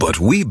but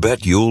we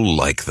bet you'll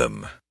like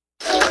them.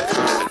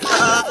 I'm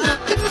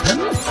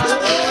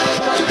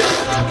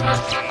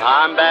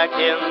back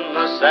in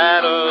the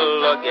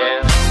saddle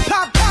again.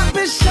 Pop, pop,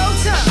 it's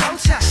showtime.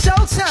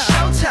 Showtime.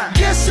 Showtime.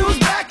 Guess who's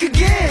back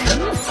again?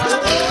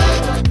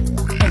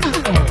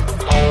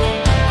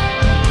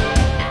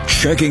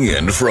 Checking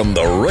in from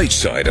the right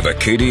side of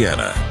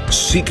Acadiana,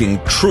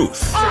 seeking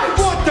truth. I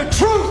want the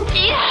truth.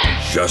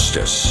 Yes.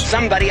 Justice.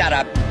 Somebody ought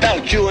to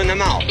belt you in the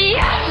mouth.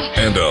 Yes.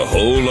 And a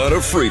whole lot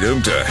of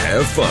freedom to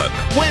have fun.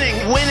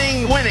 Winning,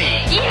 winning,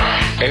 winning.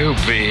 Yes. Oh,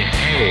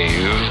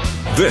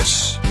 behave.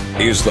 This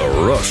is the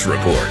Ross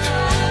Report.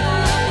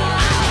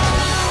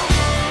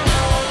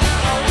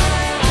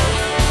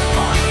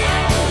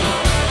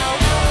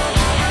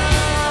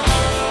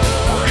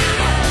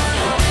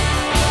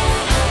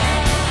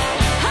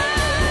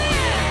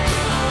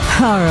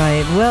 All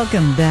right,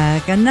 welcome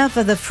back. Enough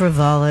of the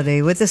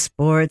frivolity with the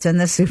sports and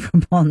the Super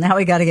Bowl. Now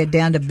we got to get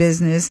down to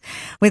business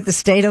with the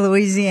state of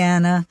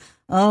Louisiana.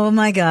 Oh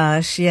my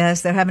gosh,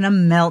 yes, they're having a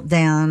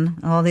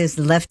meltdown. All these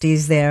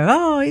lefties there.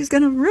 Oh, he's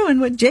going to ruin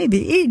what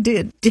JBE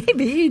did.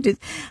 JBE did.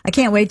 I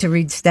can't wait to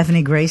read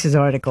Stephanie Grace's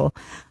article.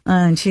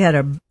 And she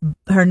had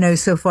her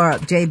nose so far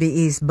up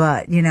JBE's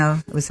butt, you know,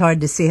 it was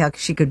hard to see how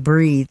she could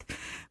breathe.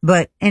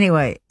 But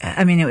anyway,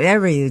 I mean,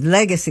 every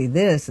legacy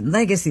this and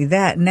legacy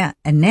that.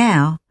 And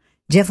now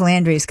Jeff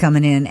Landry is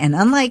coming in, and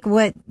unlike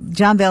what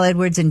John Bel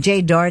Edwards and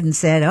Jay Darden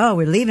said, oh,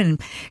 we're leaving him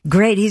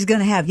great, he's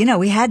going to have, you know,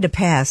 we had to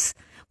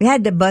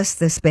bust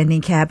the spending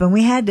cap, and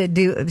we had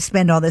to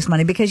spend all this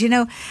money because, you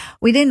know,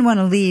 we didn't want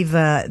to leave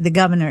the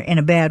governor in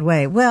a bad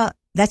way. Well,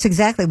 that's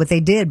exactly what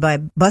they did by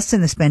busting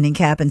the spending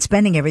cap and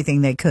spending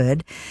everything they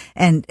could,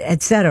 and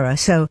et cetera.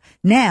 So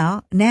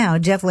now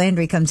Jeff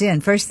Landry comes in.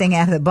 First thing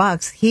out of the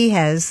box, he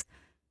has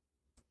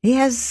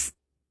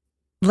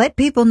let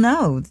people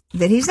know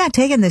that he's not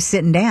taking this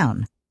sitting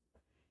down.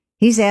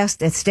 He's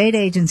asked at state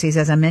agencies,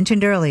 as I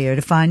mentioned earlier,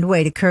 to find a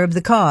way to curb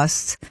the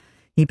costs.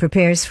 He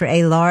prepares for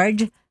a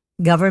large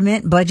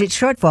government budget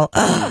shortfall.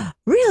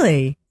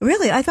 Really?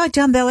 Really? I thought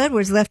John Bel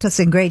Edwards left us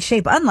in great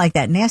shape, unlike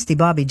that nasty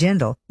Bobby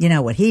Jindal. You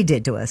know what he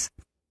did to us.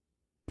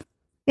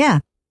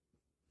 Yeah.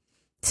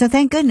 So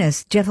thank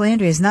goodness Jeff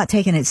Landry is not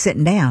taking it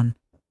sitting down.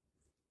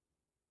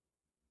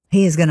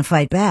 He is going to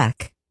fight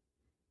back.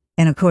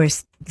 And of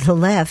course, the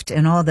left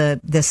and all the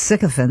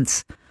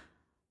sycophants,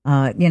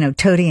 you know,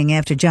 toadying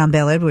after John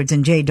Bel Edwards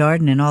and Jay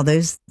Darden and all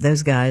those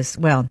guys,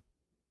 well,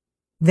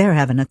 they're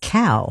having a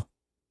cow.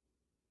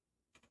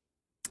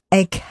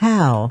 A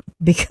cow,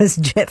 because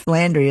Jeff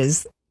Landry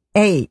he's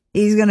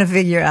going to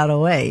figure out a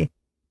way.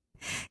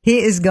 He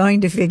is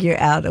going to figure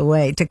out a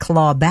way to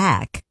claw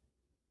back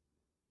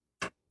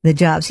the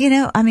jobs. You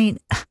know, I mean,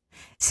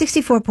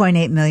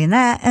 $64.8 million,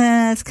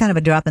 that's kind of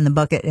a drop in the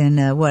bucket in,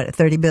 a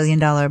 $30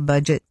 billion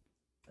budget,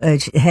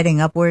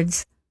 heading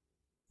upwards,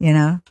 you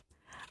know?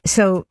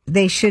 So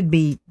they should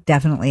be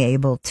definitely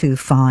able to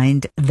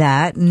find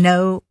that.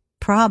 No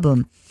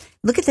problem.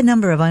 Look at the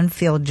number of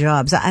unfilled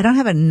jobs. I don't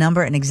have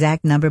an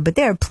exact number, but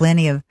there are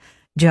plenty of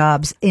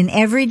jobs in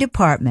every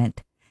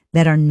department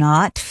that are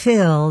not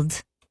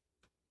filled.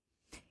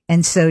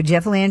 And so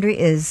Jeff Landry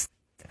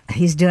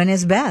he's doing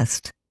his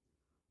best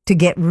to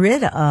get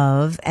rid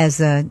of, as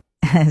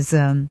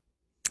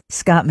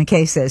Scott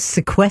McKay says,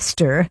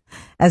 sequester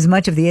as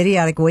much of the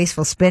idiotic,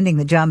 wasteful spending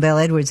that John Bel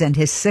Edwards and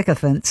his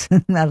sycophants,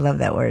 I love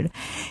that word,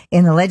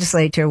 in the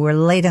legislature were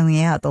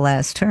ladling out the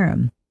last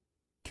term.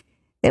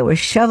 They were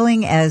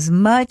shoveling as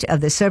much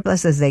of the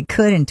surplus as they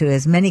could into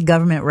as many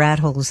government rat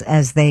holes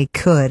as they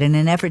could in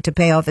an effort to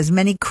pay off as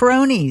many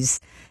cronies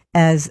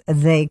as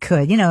they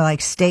could. You know, like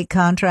state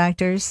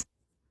contractors,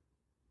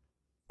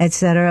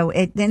 etc.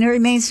 And it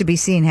remains to be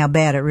seen how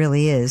bad it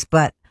really is.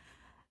 But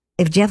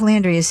if Jeff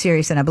Landry is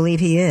serious, and I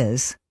believe he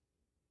is,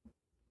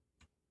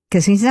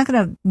 because he's not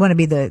going to want to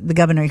be the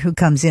governor who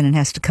comes in and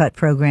has to cut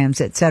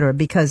programs, etc.,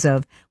 because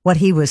of what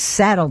he was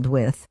saddled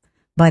with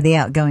by the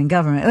outgoing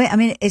government. I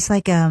mean, it's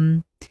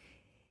a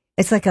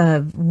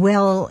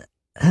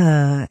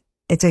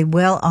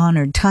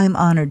well-honored,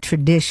 time-honored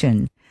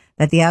tradition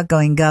that the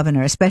outgoing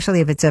governor,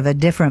 especially if it's of a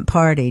different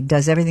party,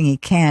 does everything he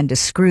can to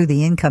screw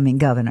the incoming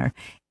governor,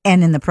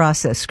 and in the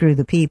process, screw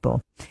the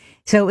people.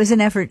 So it was an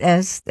effort,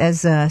 as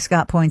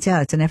Scott points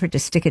out, it's an effort to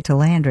stick it to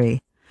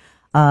Landry.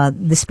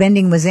 The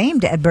spending was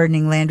aimed at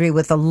burdening Landry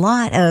with a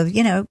lot of,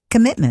 you know,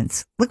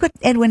 commitments. Look what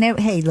Edwin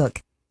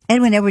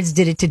Edwards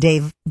did it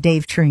to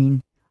Dave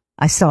Treen.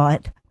 I saw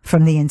it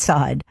from the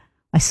inside.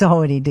 I saw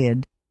what he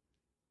did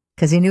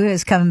because he knew he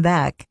was coming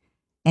back,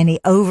 and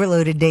he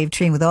overloaded Dave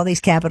Treen with all these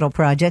capital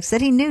projects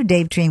that he knew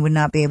Dave Treen would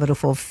not be able to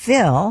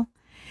fulfill,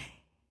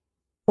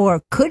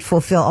 or could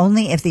fulfill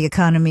only if the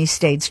economy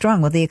stayed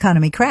strong. Well, the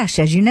economy crashed.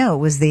 As you know, it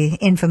was the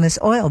infamous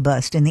oil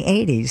bust in the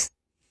 80s.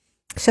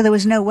 So there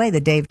was no way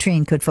that Dave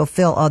Treen could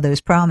fulfill all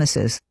those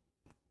promises.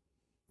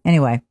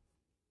 Anyway,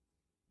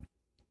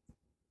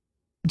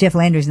 Jeff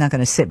Landry's not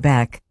going to sit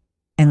back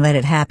and let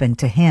it happen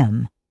to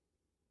him.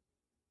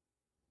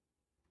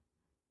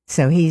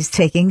 So he's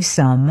taking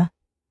some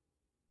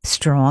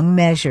strong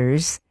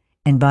measures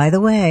And by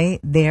the way,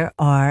 there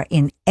are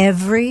in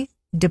every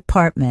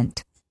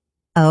department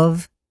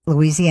of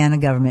Louisiana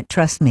government,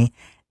 trust me,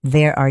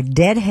 there are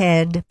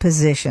deadhead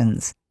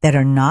positions that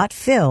are not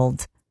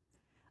filled.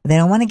 They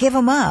don't want to give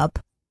them up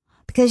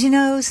because,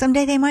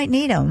 someday they might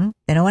need them.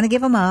 They don't want to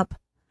give them up.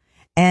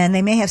 And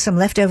they may have some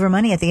leftover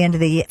money at the end of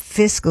the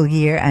fiscal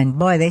year. And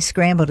boy, they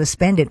scramble to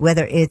spend it,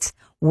 whether it's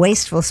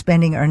wasteful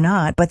spending or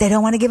not. But they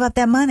don't want to give up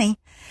that money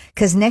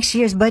because next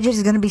year's budget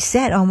is going to be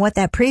set on what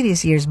that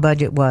previous year's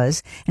budget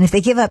was. And if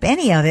they give up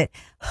any of it,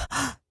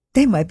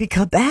 they might be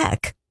cut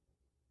back.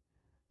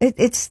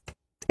 It's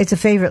a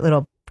favorite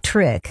little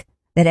trick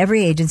that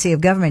every agency of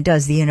government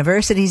does. The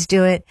universities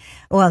do it.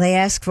 Well, they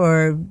ask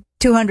for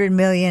 $200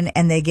 million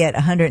and they get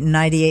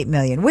 $198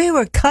 million. We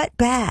were cut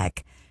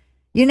back.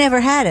 You never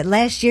had it.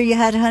 Last year you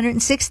had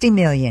 $160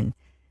 million.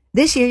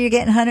 This year you're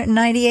getting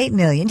 $198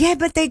 million. Yeah,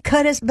 but they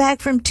cut us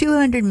back from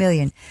 $200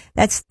 million.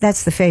 That's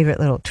the favorite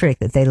little trick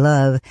that they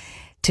love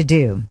to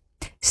do.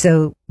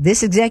 So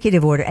this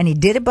executive order, and he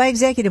did it by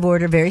executive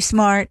order, very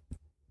smart.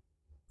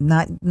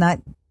 Not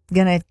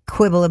going to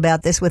quibble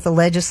about this with the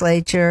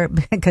legislature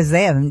because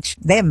they haven't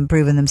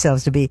proven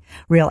themselves to be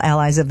real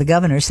allies of the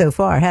governor so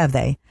far, have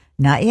they?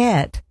 Not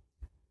yet.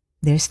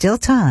 There's still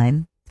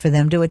time for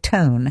them to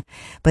atone,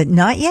 but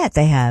not yet.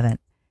 They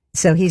haven't.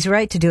 So he's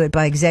right to do it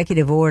by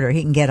executive order.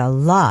 He can get a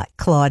lot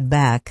clawed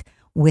back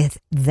with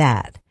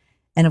that.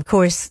 And of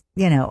course,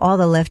 all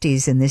the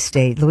lefties in this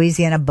state,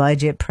 Louisiana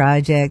Budget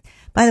Project.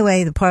 By the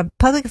way, the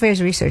Public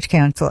Affairs Research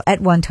Council at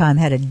one time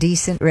had a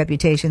decent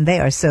reputation. They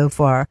are so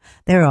far,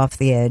 they're off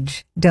the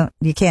edge.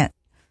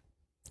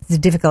 It's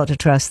difficult to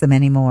trust them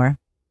anymore.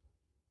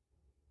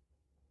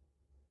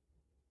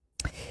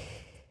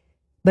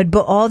 But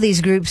all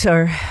these groups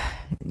are,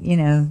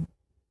 they're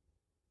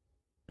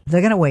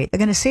going to wait. They're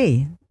going to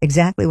see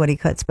exactly what he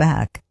cuts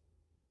back.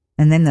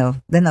 And then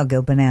they'll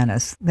go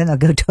bananas. Then they'll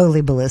go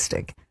totally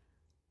ballistic.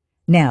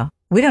 Now,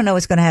 we don't know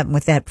what's going to happen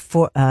with that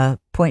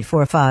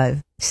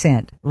 0.45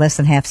 cent, less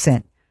than half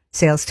cent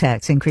sales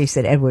tax increase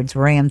that Edwards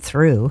rammed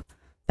through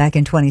back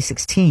in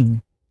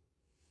 2016.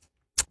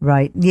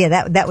 Right.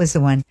 Yeah, that was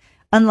the one.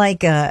 Unlike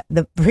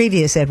the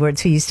previous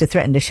Edwards, who used to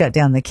threaten to shut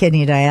down the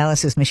kidney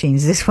dialysis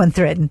machines, this one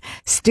threatened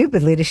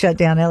stupidly to shut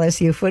down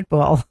LSU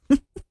football.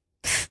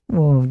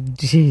 Oh,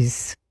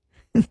 jeez.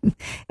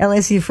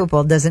 LSU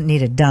football doesn't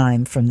need a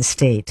dime from the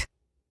state.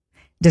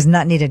 Does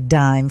not need a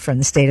dime from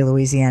the state of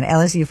Louisiana.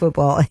 LSU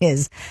football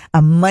is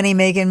a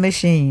money-making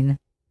machine.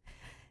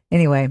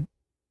 Anyway,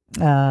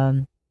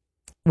 other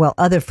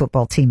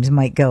football teams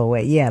might go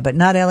away, yeah, but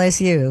not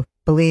LSU,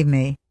 believe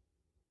me.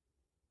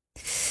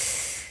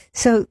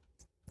 So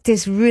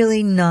there's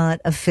really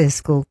not a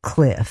fiscal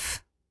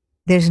cliff.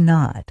 There's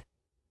not.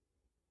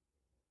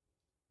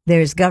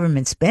 There's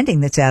government spending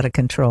that's out of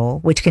control,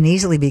 which can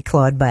easily be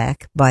clawed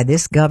back by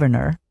this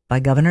governor, by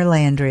Governor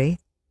Landry.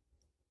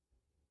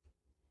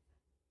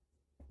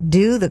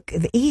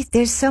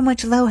 There's so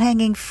much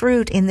low-hanging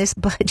fruit in this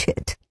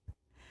budget.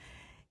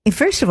 And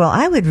first of all,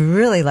 I would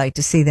really like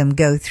to see them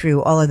go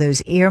through all of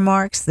those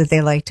earmarks that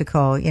they like to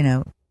call,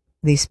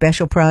 these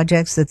special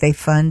projects that they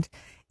fund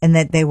and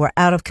that they were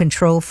out of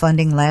control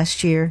funding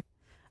last year.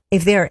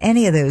 If there are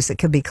any of those that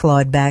could be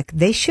clawed back,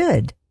 they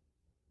should.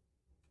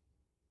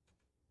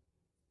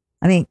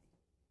 I mean,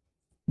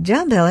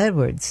 John Bell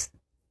Edwards,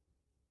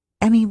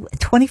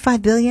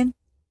 $25 billion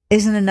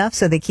isn't enough,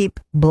 so they keep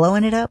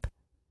blowing it up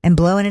and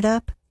blowing it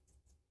up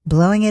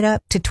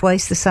to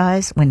twice the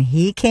size when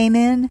he came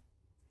in.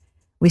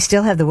 We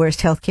still have the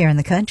worst health care in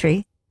the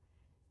country.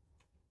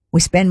 We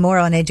spend more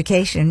on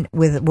education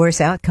with worse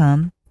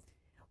outcome.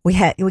 We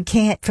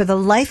can't, for the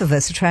life of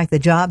us, attract the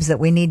jobs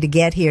that we need to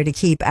get here to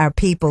keep our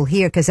people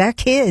here, because our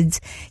kids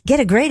get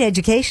a great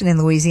education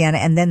in Louisiana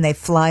and then they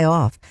fly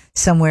off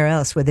somewhere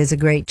else where there's a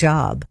great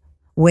job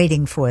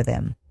waiting for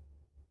them.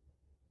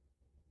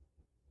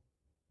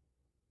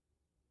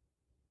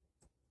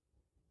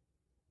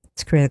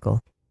 It's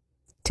critical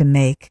to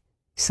make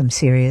some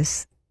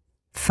serious,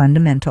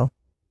 fundamental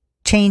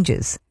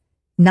changes,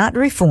 not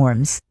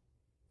reforms,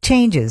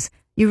 changes.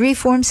 You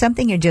reform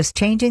something, you're just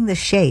changing the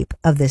shape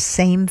of the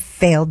same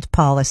failed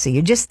policy.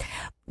 You're just,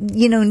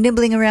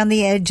 nibbling around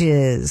the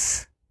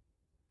edges,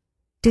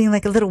 doing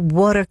like a little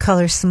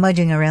watercolor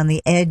smudging around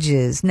the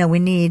edges. No, we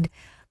need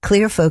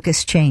clear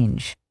focus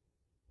change.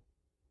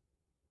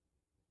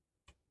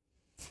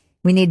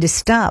 We need to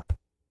stop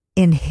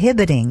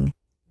inhibiting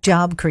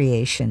job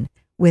creation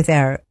with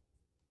our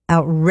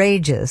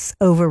outrageous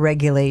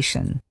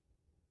overregulation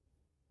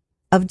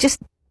of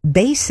just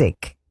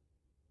basic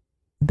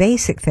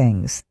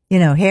things.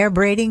 Hair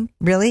braiding,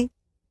 really?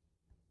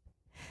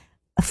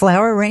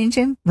 Flower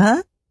arranging,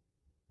 huh?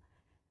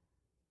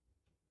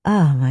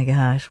 Oh my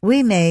gosh.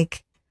 We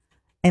make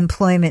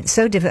employment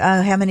so difficult.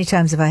 Oh, how many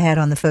times have I had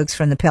on the folks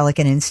from the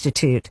Pelican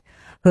Institute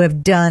who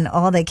have done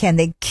all they can?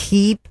 They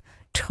keep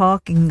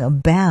talking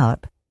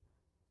about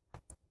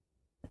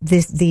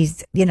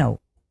these,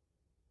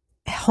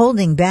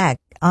 holding back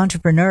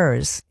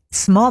entrepreneurs,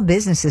 small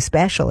business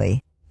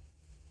especially,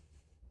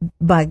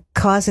 by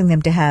causing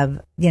them to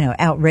have,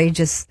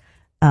 outrageous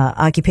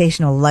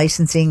occupational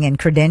licensing and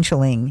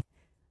credentialing.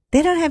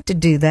 They don't have to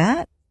do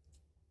that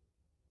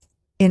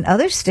in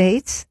other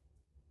states.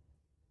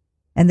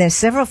 And there's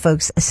several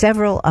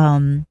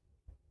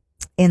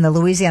in the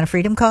Louisiana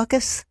Freedom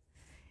Caucus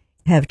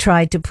have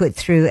tried to put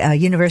through a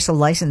universal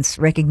license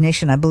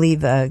recognition. I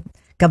believe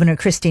Governor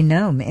Kristi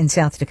Noem in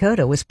South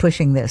Dakota was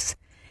pushing this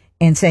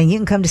and saying you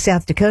can come to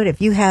South Dakota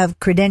if you have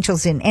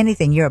credentials in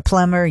anything. You're a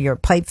plumber, you're a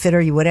pipe fitter,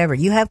 you whatever.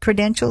 You have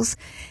credentials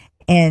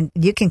and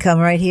you can come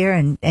right here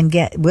and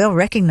we'll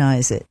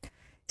recognize it.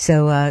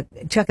 So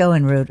Chuck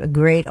Owen wrote a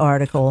great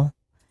article,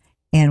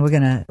 and we're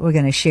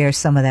gonna share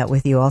some of that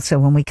with you also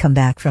when we come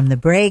back from the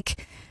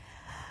break.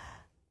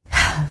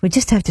 We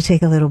just have to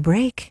take a little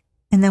break,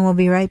 and then we'll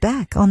be right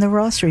back on the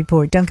Ross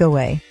Report. Don't go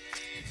away.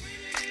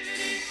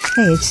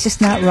 Hey, it's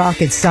just not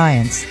rocket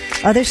science.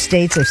 Other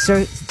states are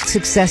so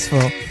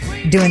successful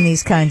doing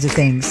these kinds of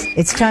things.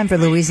 It's time for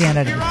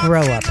Louisiana to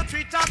grow up.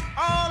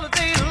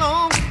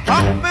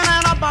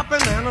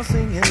 Bopping and a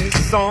singing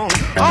this song.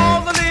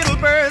 All the little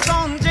birds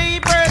on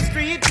Jaybird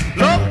Street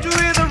love to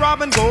hear the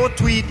robin go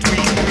tweet, tweet,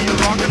 tweet.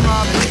 Rockin'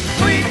 Robin,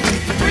 tweet,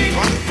 tweet, tweet.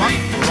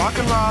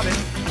 Rockin' Robin.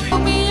 Show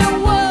me a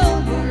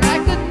world where I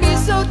could be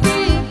so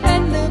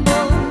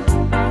dependable,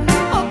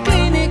 or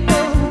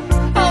clinical,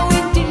 or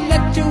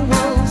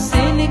intellectual,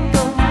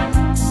 cynical.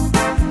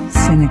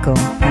 Cynical,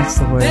 that's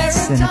the word,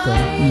 cynical.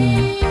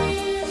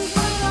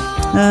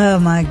 Oh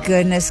my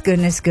goodness.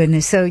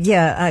 So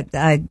yeah,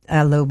 I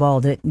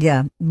lowballed it.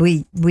 Yeah,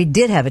 we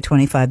did have a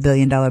 $25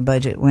 billion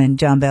budget when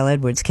John Bell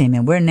Edwards came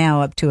in. We're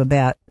now up to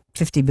about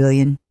 50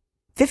 billion.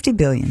 50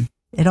 billion.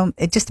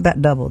 It just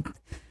about doubled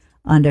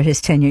under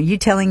his tenure. You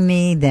telling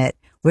me that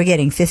we're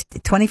getting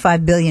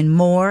 25 billion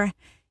more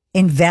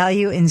in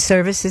value in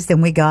services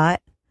than we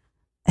got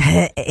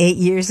 8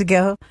 years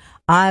ago?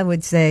 I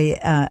would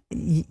say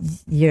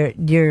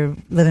you're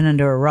living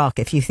under a rock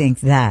if you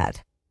think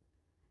that.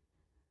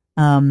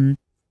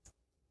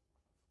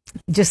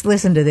 Just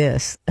listen to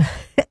this.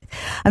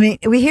 I mean,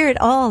 we hear it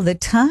all the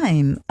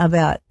time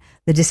about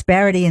the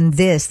disparity in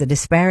this, the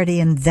disparity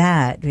in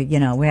that. You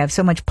know, we have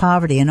so much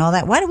poverty and all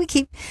that. Why do we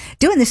keep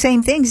doing the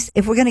same things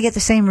if we're going to get the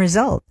same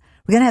result?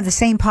 We're going to have the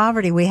same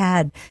poverty we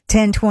had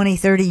 10, 20,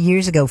 30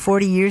 years ago,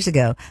 40 years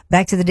ago,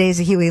 back to the days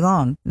of Huey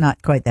Long.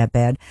 Not quite that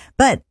bad.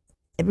 But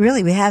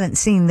really, we haven't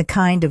seen the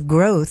kind of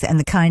growth and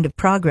the kind of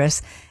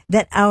progress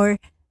that our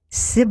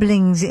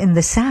siblings in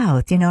the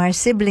South, our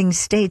sibling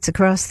states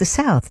across the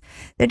South,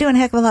 they're doing a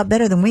heck of a lot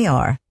better than we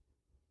are.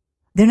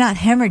 They're not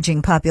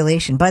hemorrhaging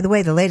population. By the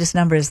way, the latest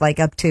number is like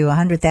up to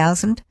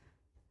 100,000.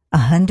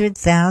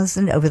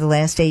 100,000 over the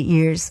last 8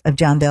 years of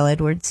John Bell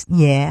Edwards.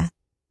 Yeah.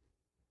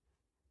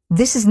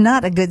 This is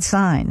not a good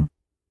sign.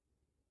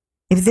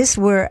 If this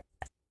were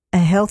a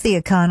healthy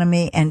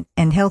economy and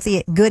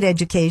healthy, good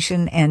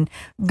education and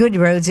good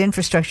roads,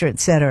 infrastructure,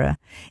 etc.,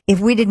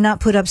 if we did not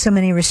put up so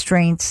many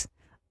restraints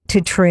to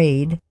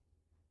trade,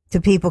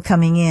 to people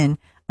coming in.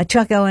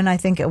 Chuck Owen, I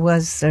think it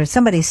was, or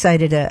somebody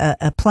cited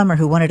a plumber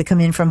who wanted to come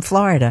in from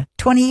Florida,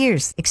 20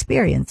 years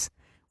experience,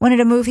 wanted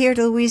to move here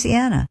to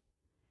Louisiana.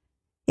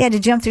 He had to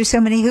jump through so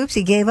many hoops,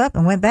 he gave up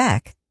and went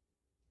back.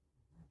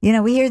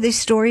 We hear these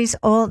stories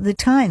all the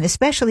time,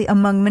 especially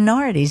among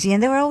minorities. They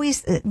were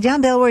always,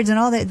 John Bell Edwards and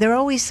all that, they're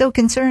always so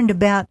concerned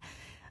about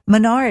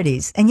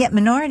minorities, and yet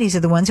minorities are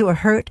the ones who are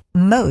hurt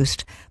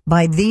most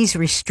by these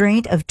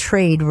restraint of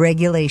trade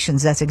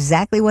regulations. That's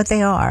exactly what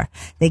they are.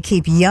 They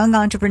keep young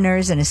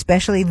entrepreneurs, and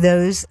especially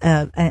those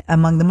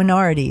among the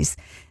minorities,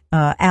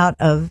 out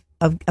of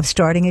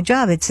starting a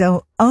job. It's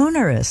so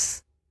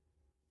onerous.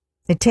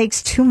 It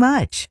takes too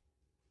much.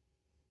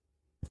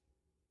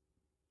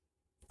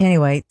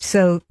 Anyway,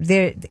 so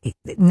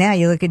now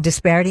you look at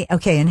disparity.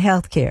 Okay, in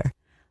healthcare.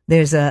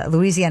 There's a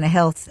Louisiana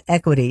Health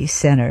Equity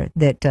Center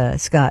that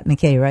Scott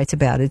McKay writes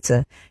about.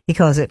 He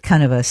calls it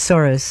kind of a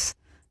Soros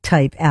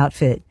type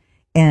outfit,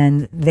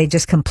 and they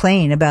just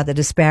complain about the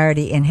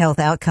disparity in health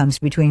outcomes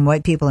between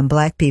white people and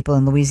black people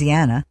in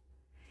Louisiana.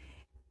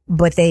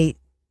 But they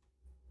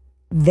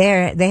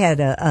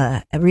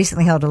had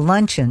recently held a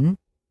luncheon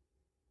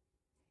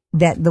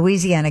that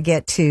Louisiana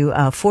get to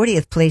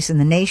 40th place in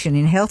the nation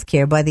in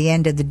healthcare by the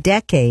end of the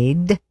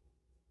decade.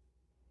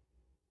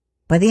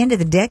 By the end of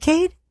the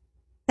decade?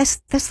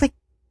 That's like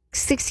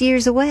 6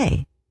 years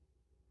away.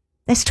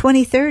 That's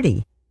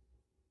 2030.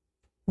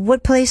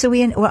 What place are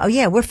we in? Well,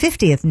 yeah, we're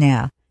 50th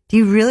now. Do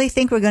you really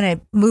think we're going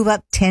to move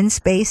up 10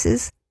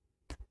 spaces?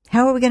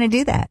 How are we going to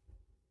do that?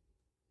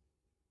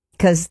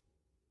 Because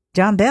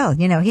John Bell,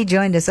 he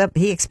joined us up.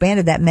 He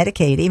expanded that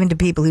Medicaid even to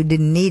people who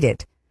didn't need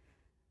it.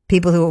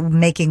 People who were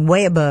making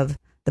way above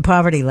the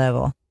poverty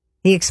level.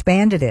 He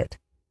expanded it.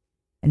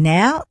 And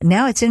now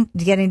it's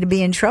getting to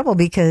be in trouble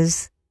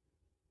because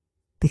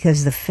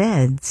the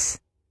feds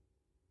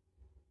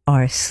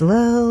are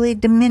slowly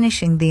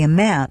diminishing the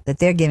amount that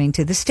they're giving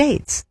to the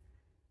states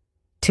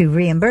to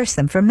reimburse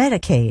them for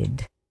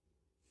Medicaid.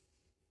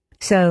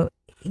 So,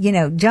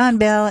 John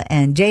Bell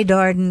and Jay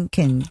Darden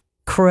can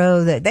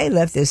crow that they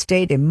left this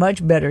state in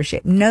much better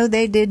shape. No,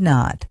 they did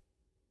not.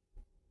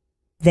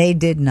 They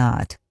did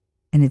not.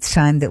 And it's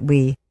time that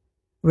we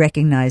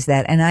recognize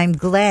that. And I'm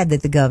glad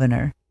that the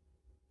governor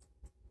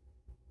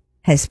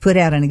has put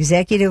out an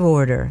executive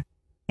order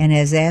and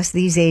has asked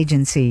these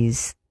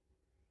agencies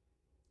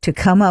to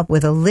come up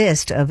with a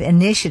list of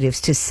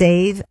initiatives to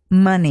save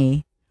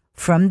money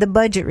from the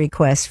budget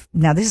request.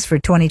 Now, this is for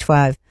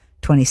 2025,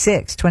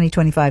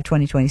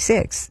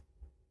 2026.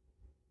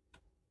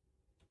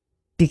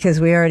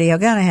 Because we already are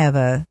going to have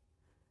a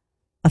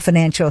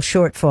financial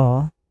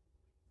shortfall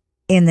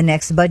in the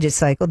next budget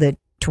cycle, the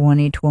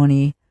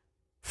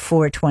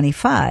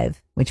 2024-25,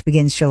 which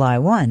begins July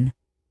 1,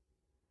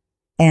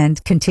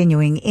 and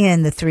continuing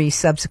in the 3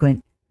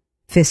 subsequent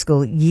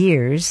fiscal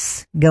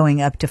years,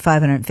 going up to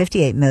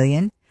 $558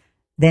 million,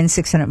 then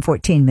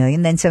 $614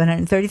 million, then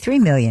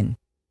 $733 million.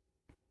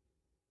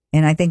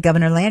 And I think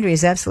Governor Landry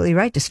is absolutely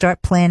right to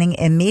start planning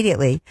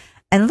immediately.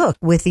 And look,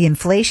 with the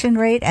inflation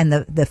rate and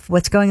the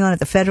what's going on at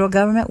the federal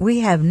government, we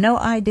have no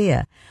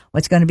idea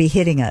what's going to be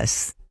hitting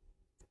us.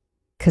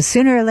 Because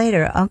sooner or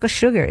later, Uncle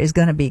Sugar is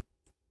going to be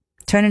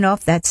turning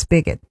off that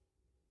spigot.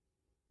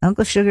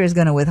 Uncle Sugar is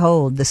going to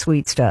withhold the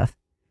sweet stuff.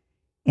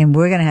 And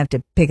we're going to have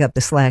to pick up the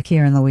slack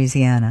here in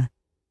Louisiana.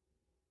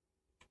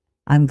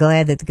 I'm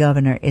glad that the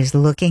governor is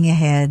looking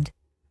ahead.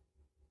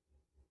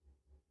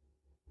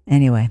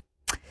 Anyway.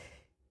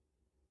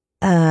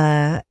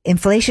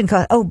 Inflation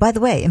cost. Oh, by the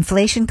way,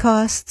 inflation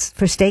costs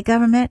for state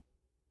government.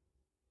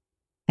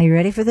 Are you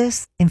ready for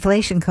this?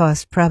 Inflation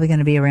costs probably going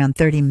to be around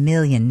 $30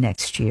 million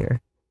next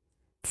year.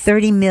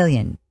 $30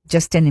 million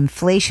just in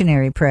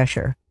inflationary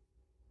pressure.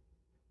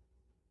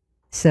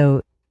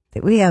 So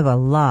we have a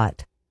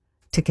lot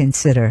to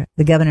consider.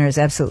 The governor is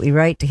absolutely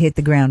right to hit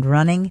the ground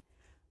running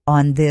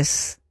on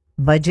this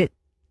budget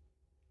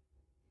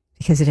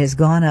because it has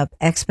gone up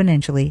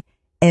exponentially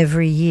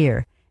every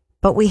year.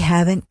 But we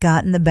haven't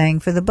gotten the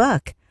bang for the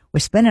buck. We're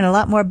spending a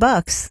lot more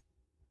bucks,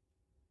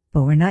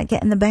 but we're not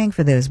getting the bang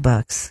for those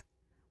bucks.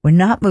 We're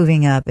not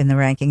moving up in the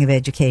ranking of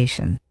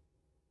education.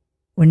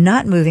 We're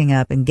not moving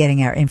up and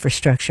getting our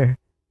infrastructure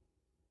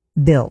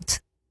built.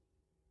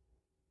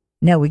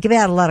 No, we give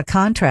out a lot of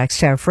contracts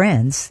to our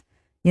friends,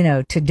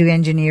 to do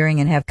engineering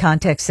and have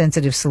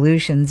context-sensitive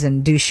solutions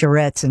and do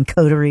charrettes and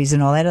coteries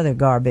and all that other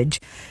garbage.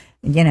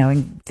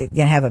 And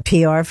have a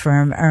PR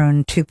firm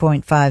earn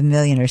 $2.5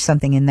 million or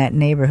something in that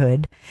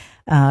neighborhood,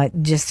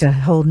 just to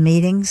hold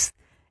meetings.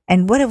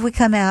 And what have we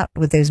come out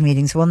with those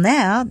meetings? Well,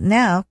 now,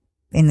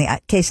 in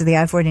the case of the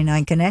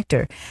I-49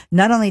 connector,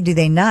 not only do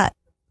they not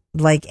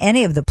like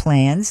any of the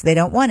plans, they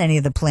don't want any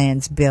of the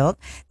plans built.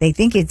 They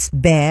think it's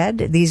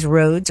bad. These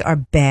roads are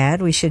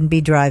bad. We shouldn't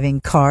be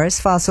driving cars.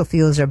 Fossil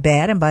fuels are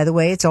bad. And by the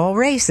way, it's all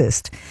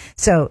racist.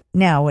 So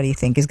now what do you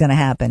think is going to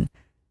happen?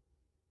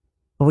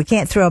 Well, we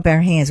can't throw up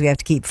our hands. We have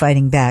to keep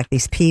fighting back.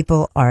 These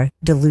people are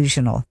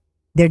delusional.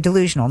 They're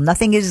delusional.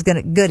 Nothing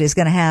good is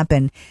going to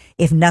happen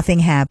if nothing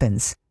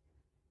happens.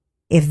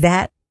 If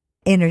that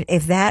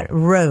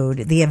road,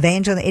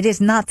 it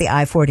is not the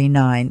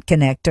I-49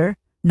 connector,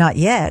 not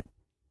yet.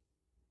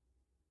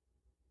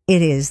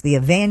 It is the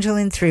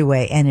Evangeline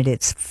Thruway, and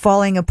it's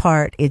falling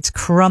apart. It's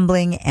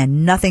crumbling,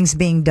 and nothing's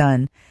being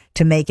done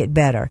to make it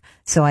better.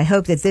 So I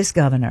hope that this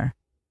governor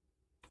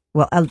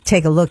I'll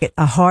take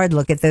a hard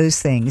look at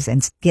those things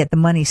and get the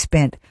money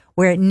spent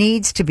where it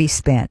needs to be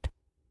spent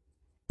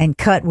and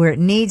cut where it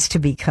needs to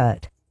be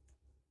cut.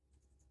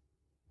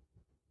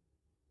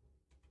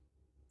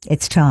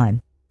 It's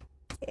time.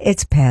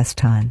 It's past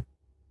time.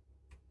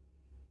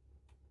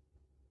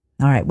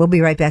 All right, we'll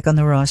be right back on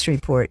the Ross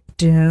Report.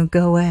 Don't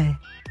go away.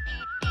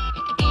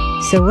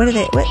 So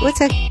what's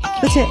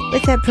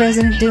that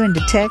president doing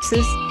to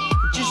Texas?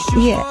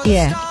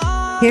 Yeah.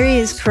 Here he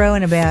is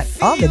crowing about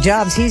all the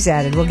jobs he's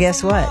added. Well,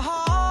 guess what?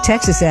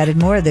 Texas added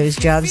more of those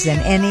jobs than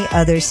any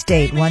other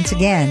state. Once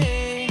again,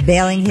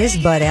 bailing his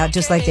butt out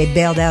just like they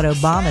bailed out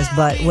Obama's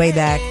butt way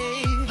back.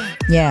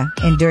 Yeah,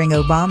 and during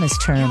Obama's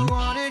term.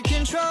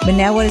 But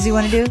now what does he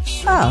want to do?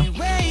 Oh,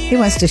 he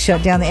wants to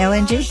shut down the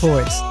LNG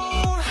ports.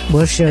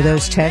 We'll show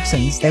those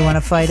Texans. They want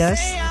to fight us.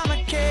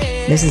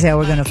 This is how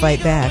we're going to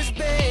fight back.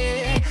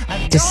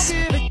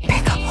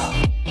 Despicable.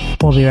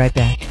 We'll be right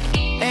back.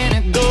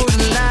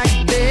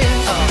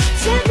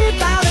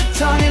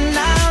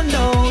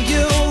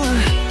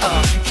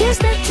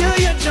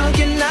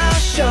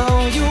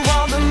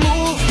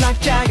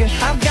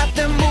 I've got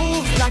the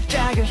moves like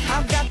Jagger.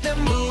 I've got the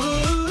moves.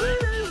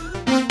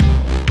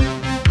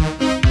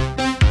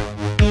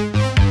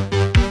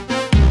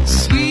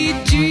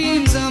 Sweet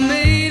dreams are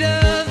made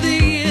of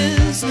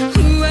these.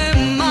 Who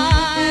am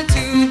I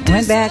to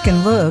Went back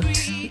and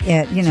looked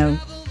at,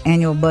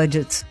 annual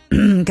budgets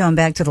going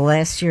back to the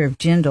last year of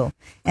Jindal,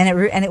 and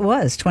it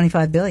was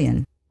 $25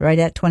 billion, right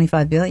at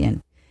 $25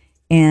 billion.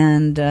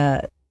 And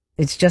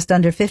it's just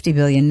under $50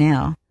 billion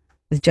now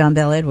with John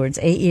Bell Edwards.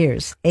 8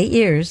 years.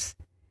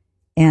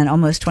 And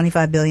almost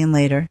 $25 billion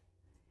later.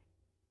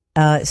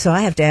 So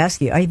I have to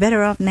ask you, are you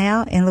better off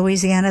now in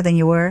Louisiana than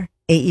you were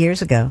 8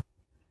 years ago?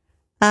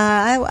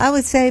 I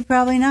would say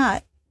probably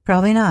not.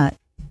 Probably not.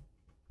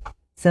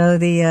 So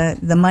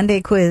the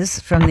Monday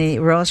quiz from the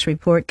Ross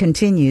Report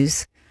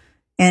continues,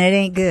 and it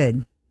ain't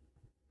good.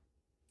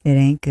 It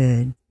ain't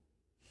good.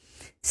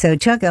 So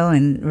Chuck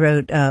Owen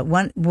wrote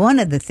one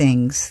of the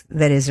things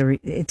that is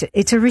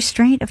it's a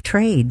restraint of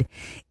trade.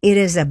 It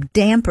is a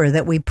damper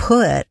that we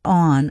put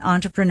on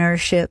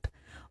entrepreneurship,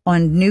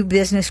 on new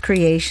business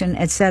creation,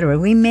 etc.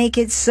 We make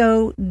it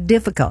so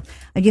difficult.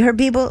 You heard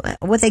people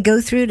what they go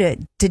through to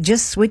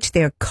just switch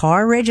their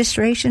car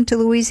registration to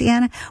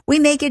Louisiana. We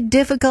make it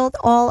difficult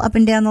all up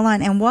and down the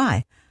line. And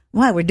why?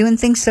 Why? We're doing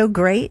things so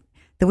great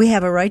that we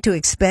have a right to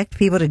expect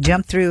people to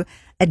jump through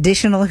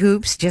additional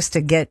hoops just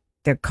to get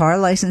their car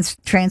license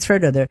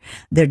transferred or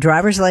their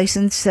driver's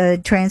license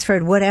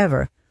transferred,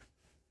 whatever.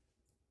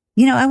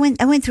 You know, I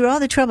went through all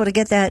the trouble to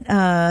get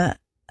that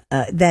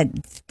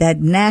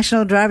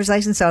national driver's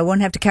license so I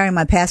wouldn't have to carry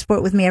my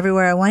passport with me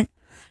everywhere I went.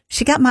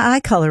 She got my eye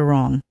color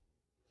wrong.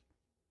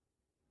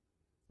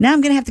 Now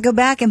I'm going to have to go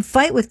back and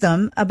fight with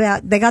them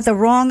about they got the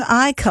wrong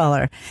eye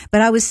color.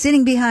 But I was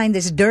sitting behind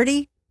this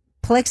dirty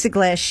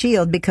plexiglass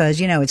shield because,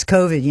 you know, it's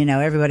COVID, you know,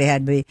 everybody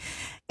had to be.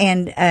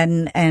 And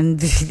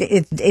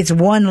it's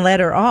one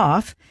letter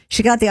off.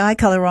 She got the eye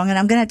color wrong, and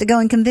I'm going to have to go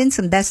and convince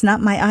them that's not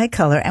my eye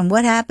color. And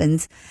what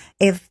happens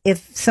if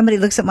somebody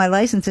looks at my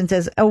license and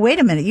says, "Oh, wait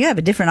a minute, you have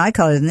a different eye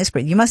color than this,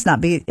 but it must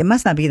not be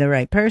the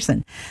right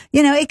person."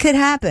 You know, it could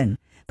happen.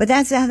 But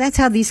that's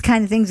how these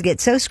kind of things get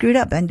so screwed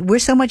up. And we're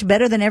so much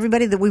better than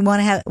everybody that we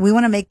want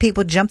to make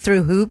people jump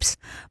through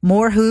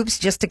more hoops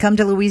just to come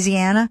to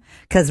Louisiana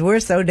because we're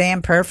so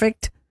damn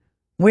perfect.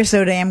 We're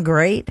so damn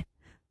great.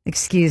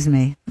 Excuse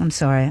me. I'm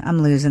sorry.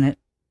 I'm losing it.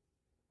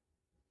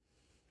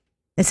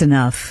 It's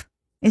enough.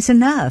 It's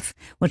enough.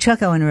 Well,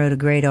 Chuck Owen wrote a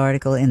great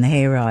article in the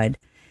Hayride,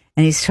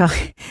 and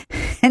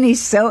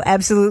he's so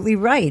absolutely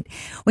right.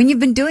 When you've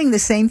been doing the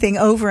same thing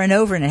over and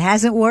over and it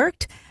hasn't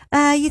worked,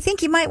 you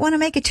think you might want to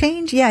make a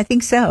change? Yeah, I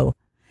think so.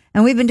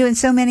 And we've been doing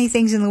so many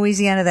things in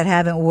Louisiana that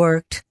haven't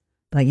worked,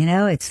 but you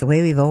know, it's the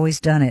way we've always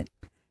done it.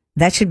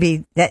 That should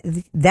be,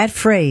 that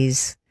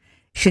phrase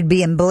should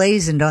be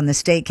emblazoned on the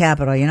state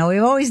capitol. You know,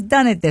 we've always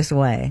done it this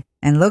way.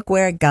 And look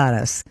where it got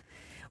us.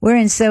 We're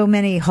in so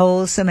many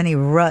holes, so many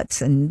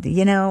ruts. And,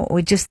 you know,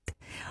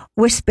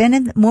 we're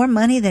spending more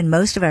money than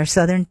most of our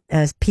southern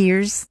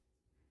peers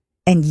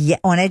and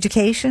on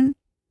education.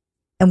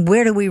 And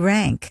where do we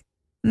rank?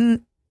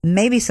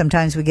 Maybe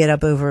sometimes we get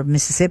up over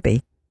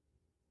Mississippi.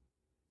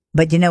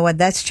 But you know what?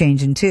 That's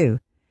changing too.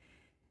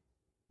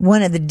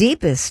 One of the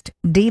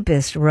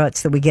deepest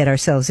ruts that we get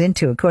ourselves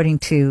into, according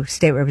to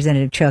State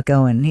Representative Chuck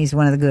Owen, he's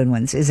one of the good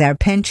ones, is our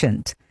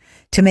penchant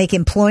to make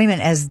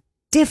employment as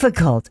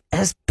difficult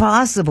as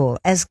possible,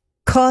 as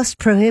cost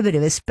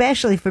prohibitive,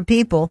 especially for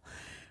people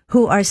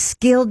who are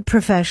skilled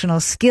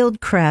professionals,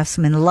 skilled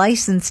craftsmen,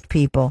 licensed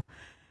people.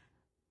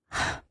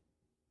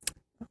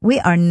 We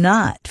are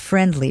not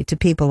friendly to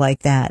people like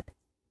that.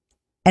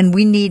 And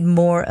we need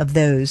more of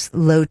those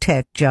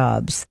low-tech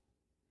jobs.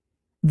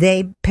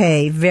 They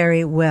pay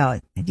very well.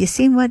 Have you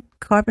seen what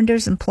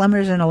carpenters and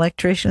plumbers and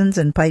electricians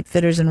and pipe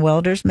fitters and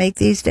welders make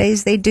these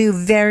days? They do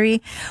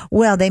very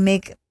well. They're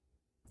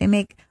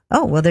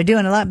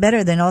doing a lot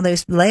better than all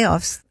those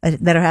layoffs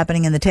that are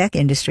happening in the tech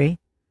industry.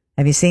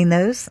 Have you seen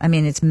those? I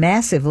mean, it's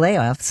massive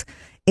layoffs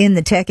in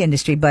the tech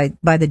industry by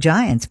the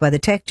giants, by the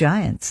tech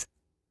giants.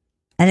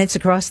 And it's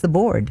across the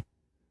board.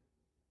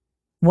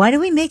 Why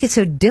do we make it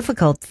so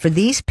difficult for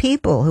these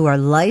people who are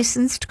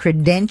licensed,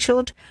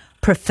 credentialed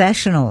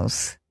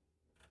professionals?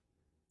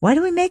 Why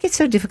do we make it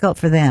so difficult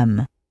for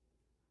them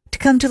to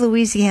come to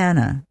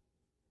Louisiana?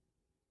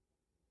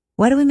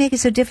 Why do we make it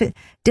so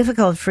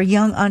difficult for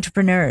young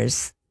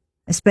entrepreneurs,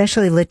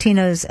 especially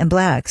Latinos and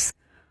blacks,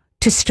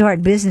 to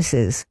start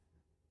businesses?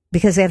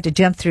 Because they have to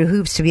jump through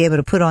hoops to be able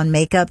to put on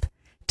makeup,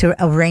 to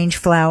arrange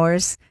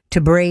flowers, to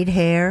braid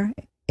hair.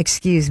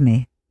 Excuse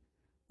me.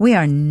 We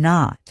are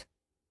not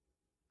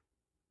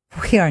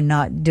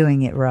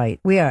doing it right.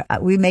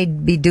 We may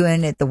be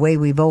doing it the way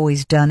we've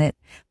always done it,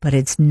 but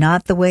it's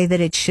not the way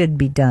that it should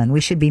be done. We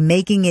should be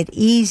making it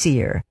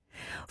easier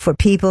for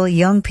people,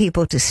 young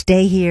people, to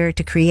stay here,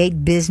 to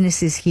create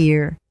businesses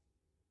here.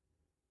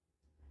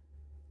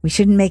 We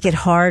shouldn't make it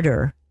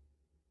harder.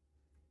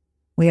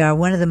 We are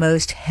one of the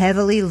most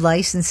heavily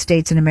licensed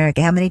states in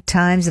America. How many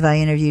times have I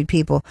interviewed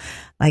people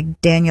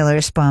like Daniel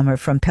Erspamer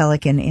from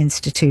Pelican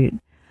Institute?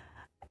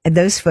 And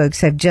those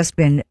folks have just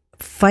been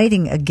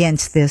fighting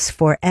against this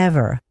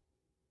forever.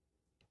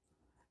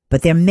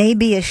 But there may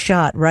be a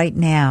shot right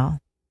now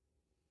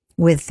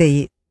with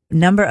the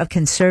number of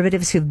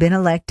conservatives who've been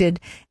elected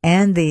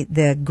and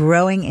the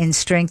growing in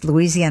strength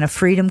Louisiana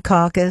Freedom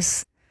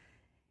Caucus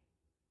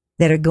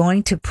that are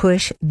going to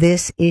push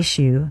this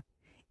issue.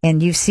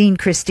 And you've seen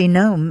Kristi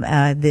Noem,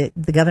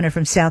 the governor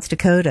from South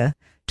Dakota,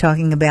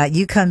 talking about,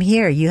 you come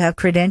here, you have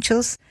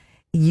credentials,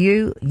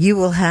 you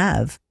will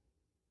have,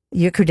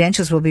 your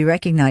credentials will be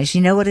recognized.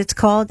 You know what it's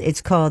called?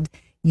 It's called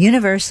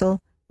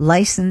Universal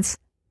License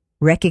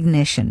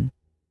Recognition.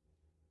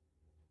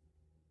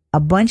 A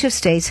bunch of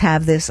states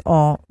have this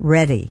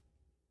already.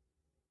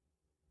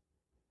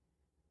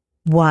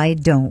 Why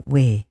don't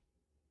we?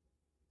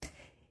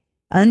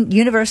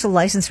 Universal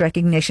license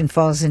recognition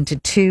falls into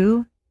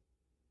two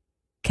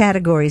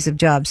categories of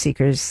job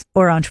seekers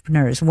or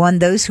entrepreneurs. One,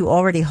 those who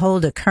already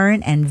hold a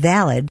current and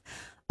valid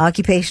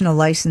occupational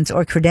license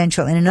or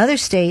credential in another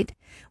state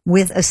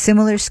with a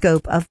similar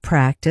scope of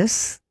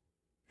practice.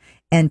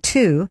 And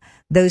two,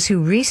 those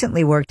who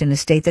recently worked in a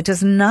state that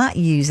does not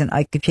use an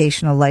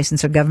occupational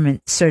license or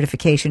government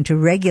certification to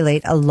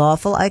regulate a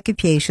lawful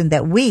occupation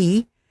that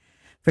we,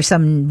 for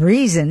some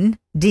reason,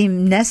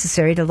 deem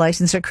necessary to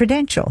license or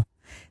credential.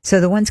 So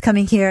the ones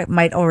coming here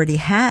might already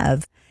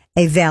have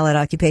a valid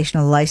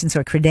occupational license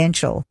or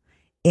credential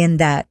in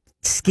that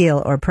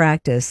skill or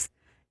practice,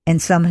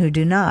 and some who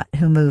do not,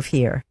 who move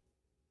here.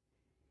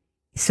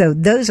 So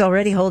those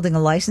already holding a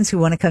license who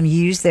want to come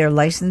use their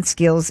license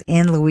skills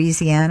in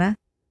Louisiana,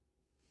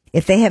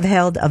 if they have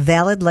held a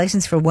valid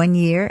license for 1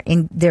 year,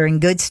 they're in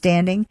good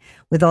standing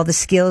with all the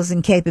skills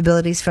and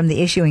capabilities from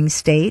the issuing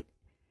state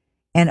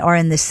and are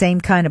in the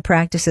same kind of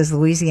practice as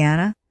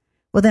Louisiana,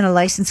 well, then a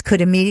license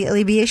could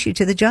immediately be issued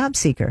to the job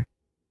seeker.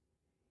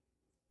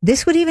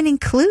 This would even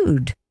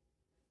include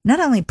not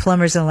only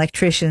plumbers and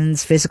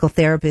electricians, physical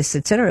therapists,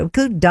 etc., it would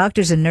include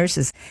doctors and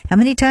nurses. How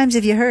many times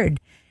have you heard?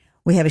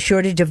 We have a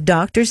shortage of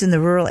doctors in the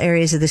rural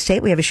areas of the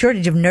state. We have a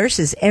shortage of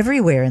nurses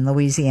everywhere in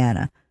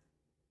Louisiana.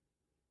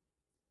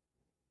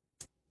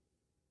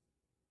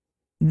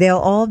 They'll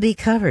all be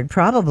covered,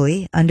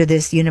 probably, under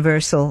this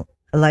universal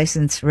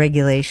license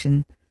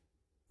regulation,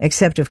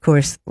 except, of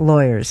course,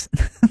 lawyers.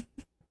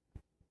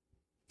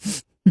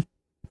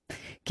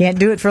 Can't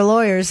do it for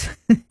lawyers.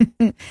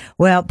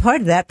 Well,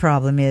 part of that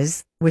problem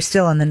is we're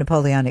still on the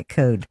Napoleonic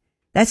Code.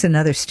 That's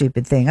another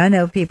stupid thing. I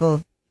know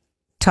people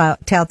tout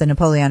the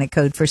Napoleonic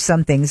Code for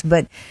some things,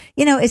 but,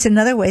 you know, it's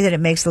another way that it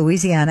makes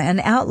Louisiana an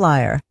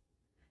outlier.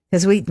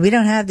 Because we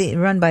don't have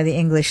run by the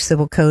English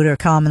Civil Code or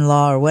common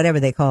law or whatever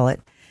they call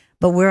it,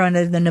 but we're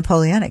under the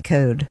Napoleonic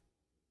Code.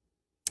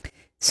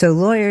 So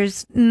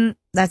lawyers,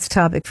 that's a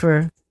topic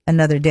for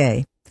another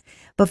day.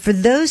 But for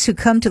those who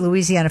come to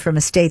Louisiana from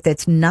a state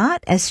that's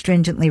not as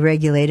stringently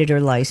regulated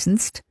or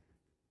licensed,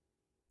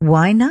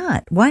 why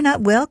not? Why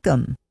not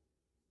welcome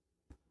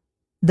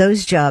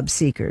those job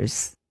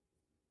seekers?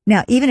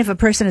 Now, even if a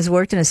person has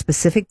worked in a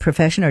specific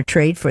profession or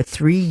trade for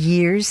 3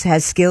 years,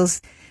 has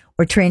skills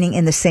or training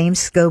in the same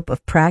scope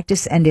of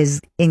practice, and is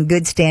in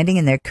good standing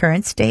in their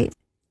current state,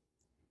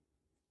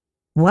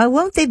 why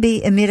won't they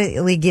be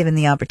immediately given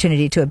the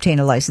opportunity to obtain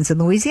a license in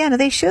Louisiana?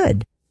 They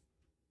should.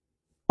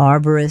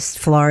 Arborists,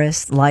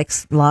 florists,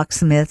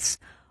 locksmiths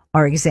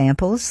are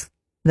examples.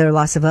 There are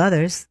lots of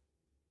others.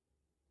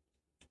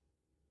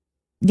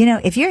 You know,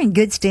 if you're in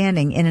good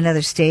standing in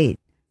another state,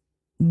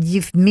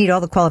 you meet all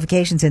the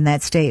qualifications in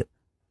that state,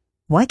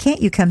 why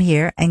can't you come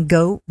here and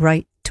go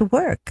right to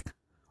work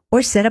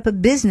or set up a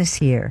business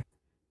here?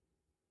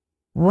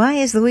 Why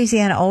is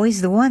Louisiana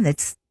always the one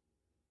that's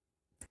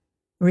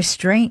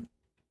restraining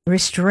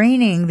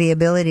the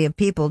ability of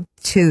people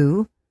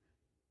to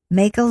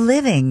make a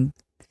living?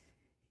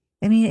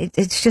 I mean,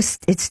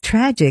 it's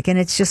tragic, and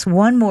it's just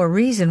one more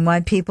reason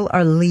why people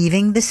are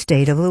leaving the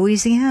state of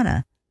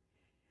Louisiana.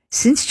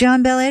 Since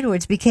John Bel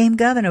Edwards became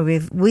governor,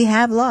 we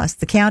have lost.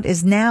 The count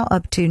is now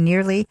up to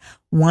nearly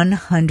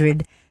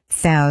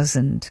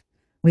 100,000.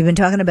 We've been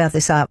talking about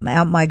this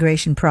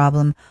out-migration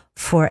problem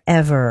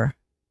forever.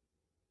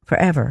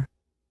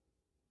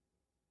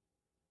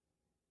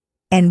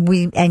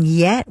 And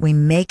yet we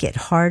make it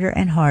harder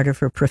and harder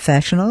for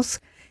professionals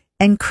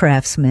and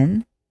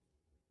craftsmen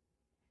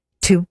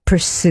to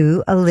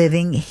pursue a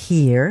living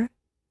here.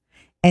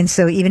 And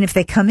so even if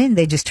they come in,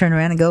 they just turn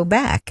around and go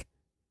back.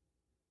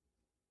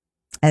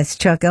 As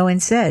Chuck Owen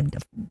said,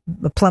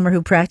 a plumber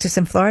who practiced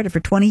in Florida for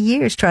 20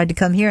 years tried to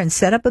come here and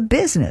set up a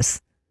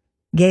business,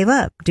 gave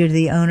up due to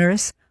the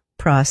onerous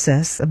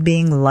process of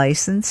being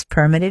licensed,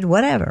 permitted,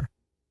 whatever.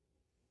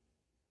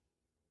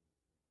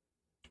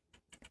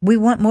 We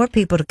want more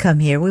people to come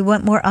here. We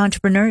want more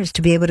entrepreneurs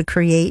to be able to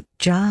create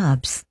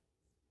jobs,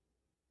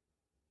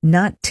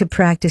 not to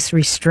practice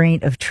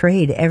restraint of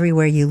trade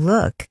everywhere you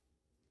look.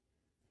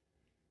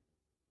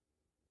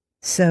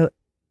 So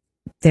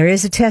there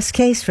is a test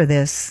case for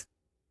this.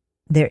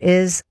 There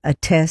is a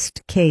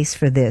test case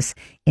for this.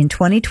 In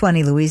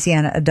 2020,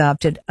 Louisiana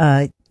adopted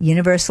a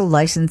universal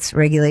license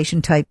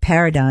regulation type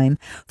paradigm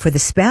for the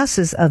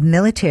spouses of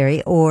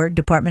military or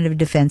Department of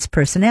Defense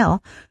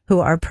personnel who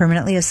are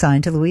permanently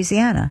assigned to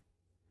Louisiana.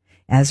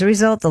 As a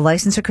result, the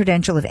license or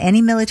credential of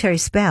any military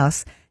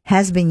spouse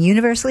has been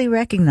universally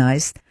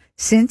recognized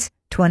since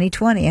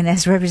 2020. And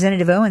as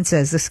Representative Owen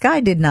says, the sky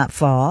did not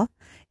fall.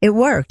 It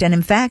worked. And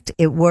in fact,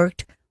 it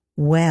worked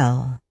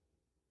well.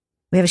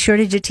 We have a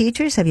shortage of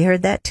teachers. Have you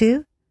heard that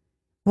too?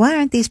 Why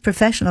aren't these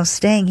professionals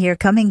staying here,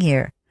 coming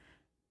here?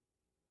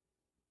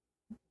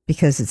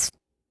 Because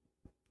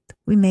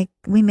we make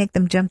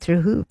them jump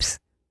through hoops,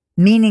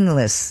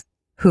 meaningless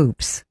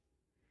hoops.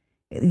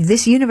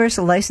 This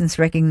universal license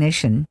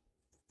recognition,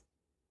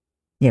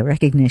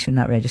 recognition,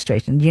 not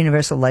registration,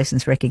 universal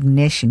license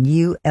recognition,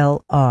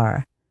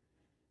 ULR,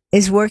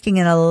 is working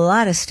in a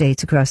lot of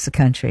states across the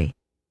country.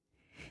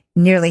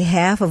 Nearly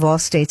half of all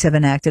states have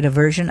enacted a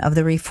version of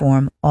the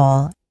reform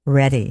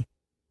already.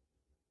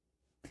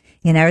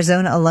 In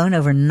Arizona alone,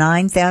 over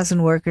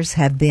 9,000 workers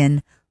have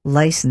been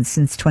licensed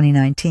since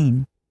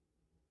 2019.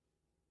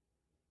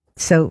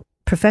 So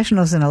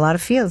professionals in a lot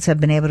of fields have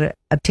been able to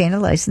obtain a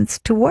license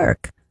to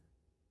work.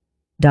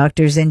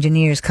 Doctors,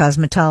 engineers,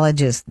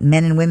 cosmetologists,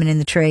 men and women in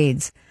the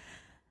trades.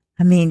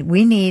 I mean,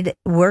 we need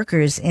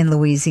workers in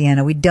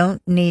Louisiana. We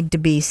don't need to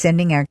be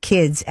sending our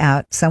kids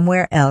out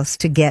somewhere else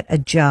to get a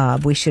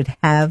job. We should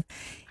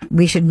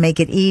make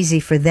it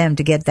easy for them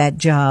to get that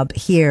job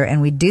here.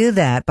 And we do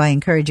that by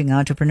encouraging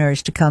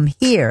entrepreneurs to come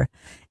here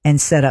and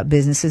set up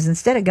businesses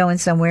instead of going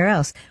somewhere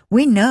else.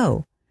 We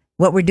know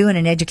what we're doing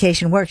in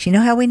education works. You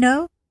know how we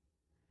know?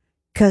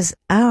 Because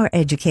our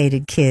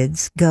educated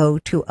kids go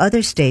to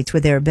other states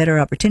where there are better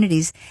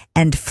opportunities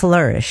and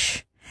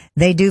flourish.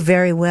 They do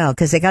very well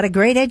because they got a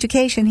great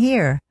education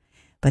here,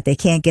 but they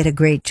can't get a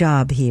great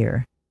job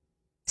here.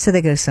 So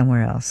they go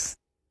somewhere else.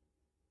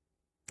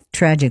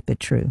 Tragic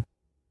but true.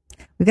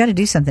 We've got to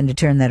do something to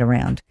turn that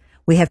around.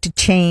 We have to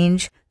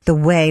change the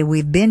way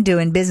we've been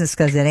doing business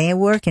because it ain't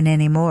working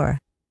anymore.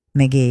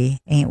 McGee,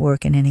 ain't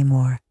working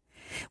anymore.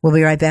 We'll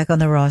be right back on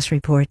the Ross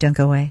Report. Don't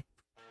go away.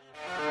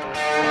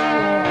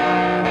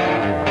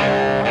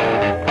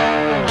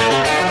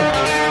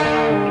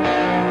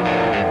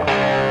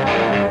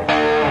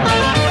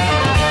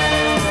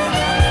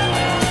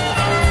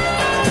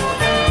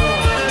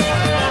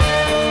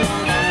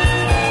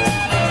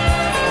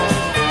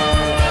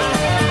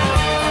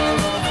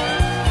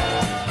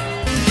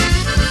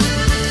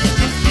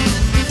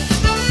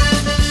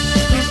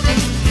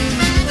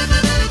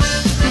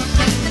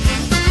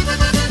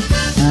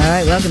 All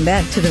right, welcome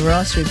back to the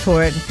Ross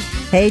Report.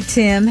 Hey,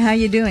 Tim, how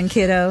you doing,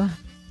 kiddo?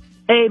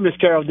 Hey, Miss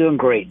Carol, doing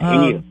great.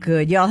 And you?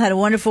 Good. Y'all had a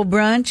wonderful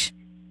brunch?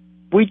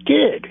 We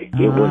did. It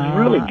was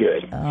really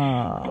good.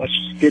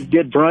 Watched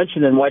good brunch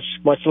and then watched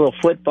a little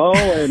football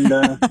and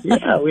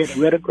yeah, we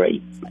had a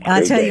great.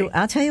 I'll tell you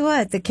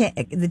what,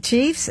 the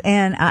Chiefs,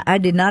 and I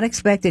did not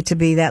expect it to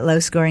be that low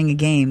scoring a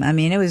game. I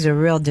mean, it was a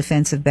real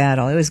defensive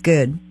battle. It was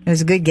good. It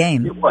was a good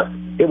game. It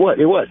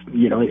was.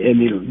 You know,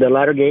 in the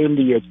latter game,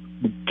 the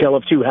tale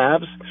of two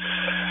halves.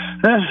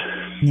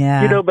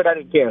 Yeah. You know, but I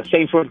didn't care.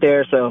 Saints weren't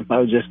there, so I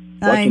was just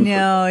watching. I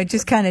know. It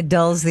just kind of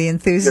dulls the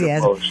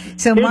enthusiasm.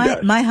 So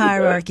my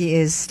hierarchy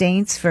is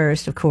Saints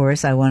first, of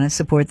course. I want to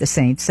support the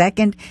Saints.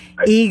 Second,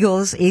 right.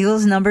 Eagles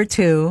number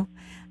 2.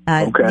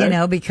 Okay. You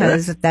know,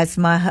 because that's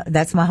my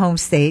home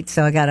state,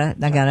 so I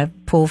gotta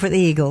pull for the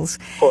Eagles.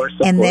 Of course.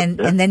 And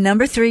then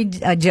number 3,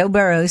 Joe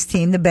Burrow's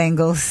team, the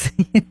Bengals.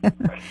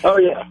 Oh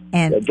yeah.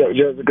 And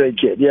Joe's a great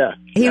kid. Yeah.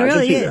 He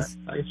really is.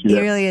 He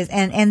really is.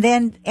 And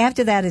then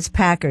after that is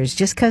Packers,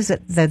 just because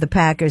they're the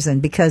Packers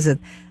and because of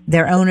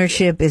their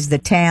ownership is the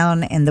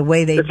town and the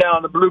way the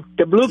blue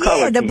collar.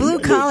 Yeah, the blue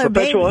collar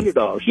perpetual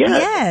underdogs. Yeah,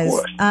 yes, of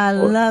course. I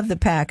love the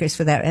Packers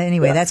for that.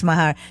 Anyway, that's my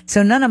heart.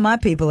 So none of my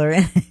people are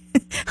in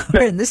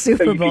the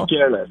Super Bowl. You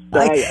careless.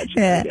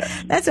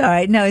 That's all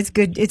right. No, it's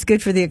good. It's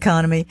good for the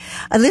economy.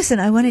 Listen,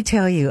 I want to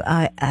tell you,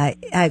 I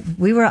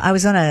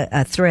was on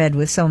a thread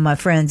with some of my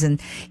friends,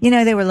 and you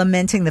know they were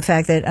lamenting the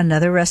fact that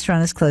another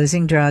restaurant is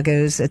closing,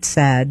 Drago's. It's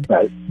sad,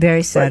 right.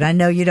 Very sad. Right. I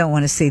know you don't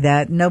want to see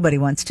that. Nobody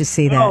wants to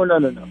see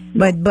that.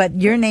 No. But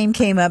your name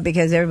came up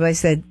because everybody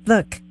said,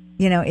 look,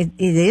 you know, it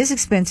is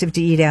expensive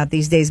to eat out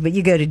these days, but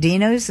you go to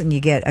Dino's and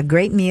you get a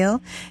great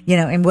meal, you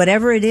know, and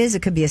whatever it is,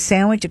 it could be a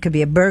sandwich, it could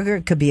be a burger,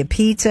 it could be a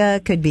pizza,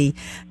 it could be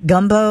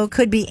gumbo,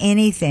 could be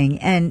anything.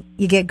 And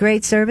you get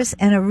great service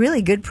and a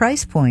really good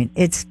price point.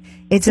 It's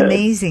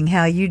amazing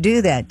how you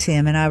do that,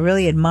 Tim, and I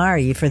really admire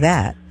you for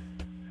that.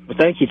 Well,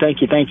 thank you.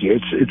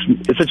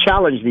 It's a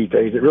challenge these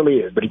days. It really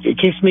is, but it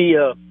keeps me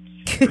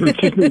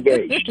keeps me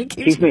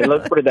engaged.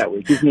 Let's put it that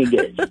way. Keeps me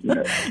engaged. You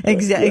know?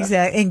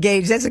 Exactly.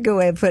 Engaged. That's a good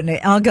way of putting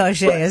it.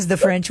 Engagé, right. As the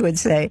French would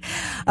say.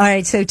 All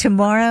right. So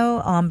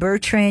tomorrow on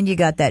Bertrand, you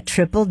got that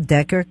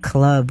triple-decker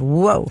club.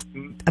 Whoa.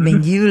 I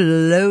mean, you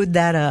load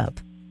that up.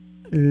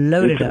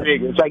 Load it up.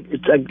 It's like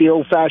the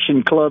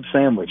old-fashioned club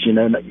sandwich. You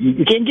know,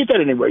 you can't get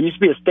that anywhere. It used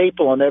to be a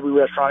staple on every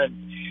restaurant.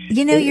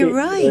 You know, you're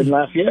right. In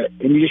Lafayette,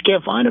 and you just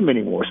can't find them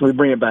anymore. So we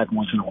bring it back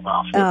once in a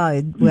while.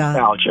 For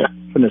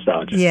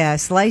nostalgia. Yeah,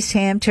 sliced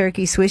ham,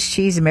 turkey, Swiss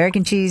cheese,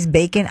 American cheese,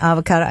 bacon,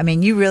 avocado. I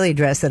mean, you really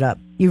dressed it up.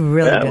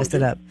 Dressed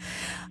it up.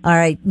 All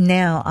right,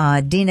 now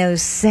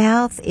Dino's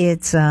South.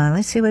 It's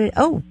let's see what it.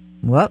 Oh,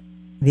 well,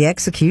 the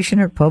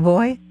Executioner po'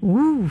 boy.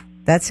 Ooh,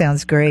 that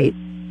sounds great.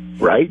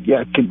 Right?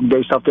 Yeah,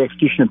 based off the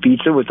Executioner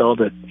pizza with all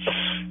the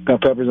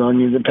peppers,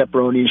 onions, and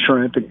pepperoni and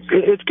shrimp.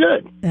 It's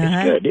good. It's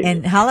good.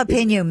 And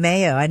jalapeno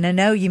mayo. I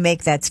know you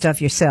make that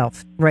stuff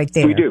yourself right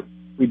there. We do.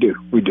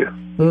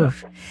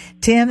 Oof.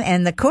 Tim,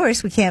 and of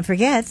course, we can't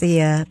forget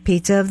the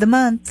pizza of the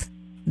month,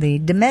 the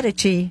De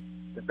Medici.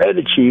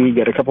 You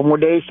got a couple more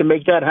days to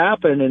make that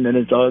happen, and then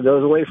it all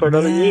goes away for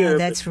another year.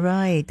 That's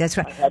right. I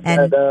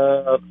had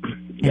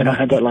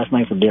that last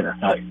night for dinner.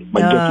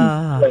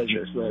 My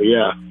pleasure. So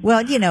yeah.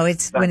 Well, you know,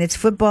 when it's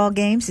football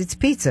games, it's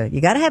pizza.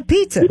 You got to have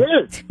pizza.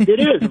 It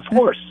is. Of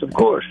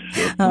course.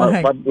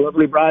 My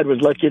lovely bride was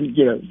lucky.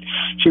 You know,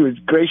 she was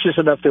gracious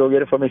enough to go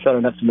get it for me, so I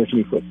don't have to miss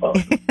any football.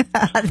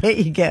 There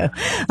you go.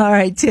 All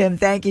right, Tim,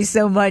 thank you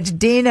so much.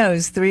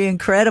 Dino's, 3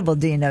 incredible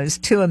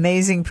Dinos, 2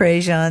 amazing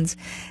Prajeans,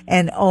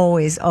 and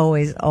always,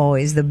 always,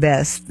 always the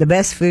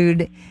best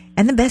food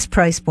and the best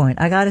price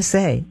point. I got to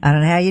say, I don't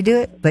know how you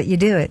do it, but you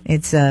do it.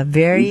 It's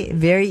very,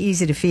 very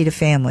easy to feed a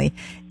family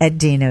at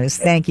Dino's.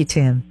 Thank you,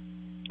 Tim.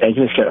 Thank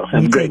you, Miss Carol.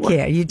 Have You a great take one.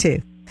 care. You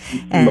too.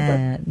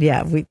 Bye-bye.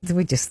 Yeah, we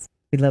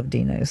love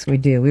Dino's. We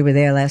do. We were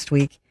there last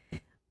week.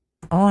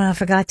 Oh, and I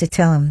forgot to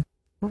tell him,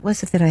 what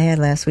was it that I had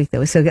last week that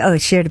was so good? Oh, I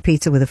shared a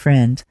pizza with a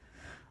friend,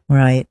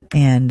 right?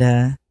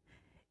 And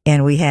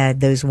we had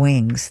those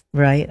wings,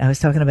 right? I was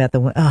talking about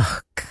oh,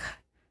 God.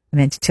 I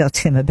meant to tell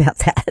Tim about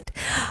that.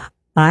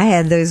 I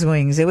had those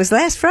wings. It was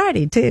last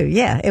Friday too.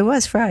 Yeah, it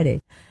was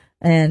Friday.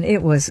 And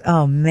it was,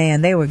 oh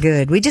man, they were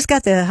good. We just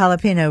got the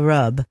jalapeno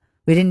rub.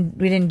 We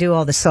didn't do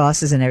all the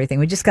sauces and everything.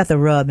 We just got the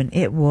rub, and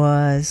it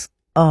was,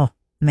 oh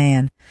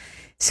man.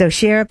 So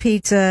share a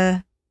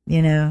pizza,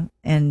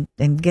 and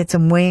get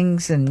some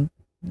wings, and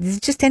there's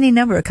just any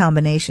number of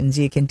combinations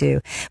you can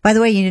do. By the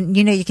way,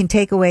 you can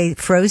take away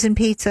frozen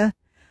pizza,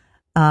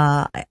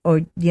 or,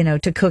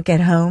 to cook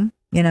at home,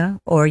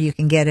 or you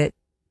can get it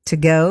to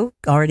go,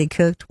 already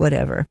cooked,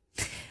 whatever.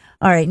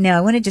 All right. Now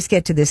I want to just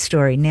get to this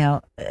story.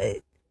 Now,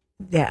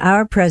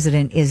 our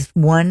president is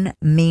one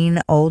mean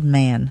old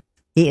man.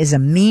 He is a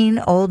mean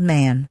old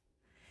man.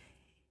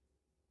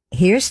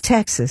 Here's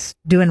Texas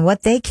doing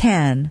what they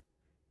can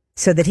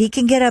so that he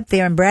can get up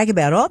there and brag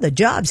about all the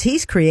jobs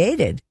he's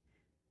created.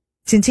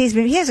 Since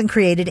he hasn't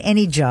created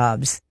any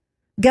jobs.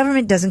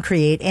 Government doesn't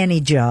create any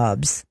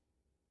jobs.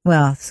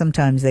 Well,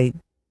 sometimes they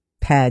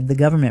pad the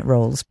government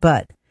roles,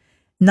 but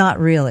not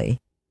really.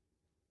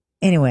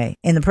 Anyway,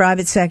 in the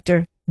private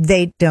sector,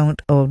 they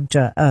don't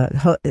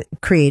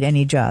create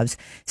any jobs.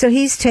 So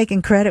he's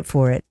taking credit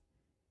for it.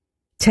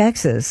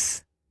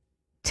 Texas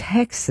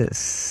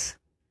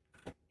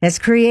has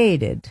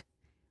created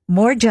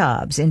more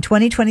jobs in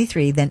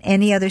 2023 than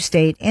any other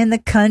state in the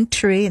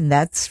country, and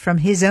that's from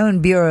his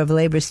own Bureau of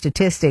Labor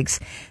Statistics.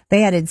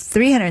 They added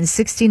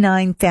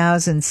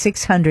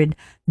 369,600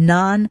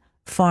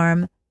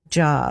 non-farm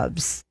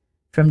jobs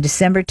from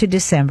December to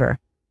December.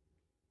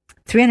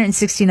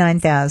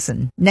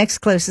 369,000. Next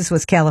closest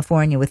was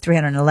California with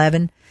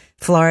 311,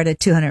 Florida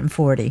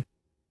 240.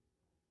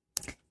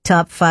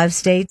 Top 5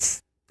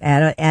 states,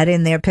 add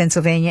in there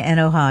Pennsylvania and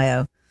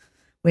Ohio,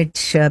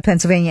 which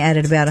Pennsylvania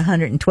added about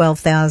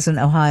 112,000,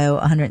 Ohio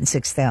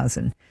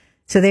 106,000.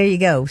 So there you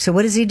go. So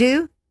what does he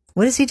do?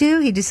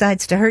 He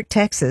decides to hurt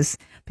Texas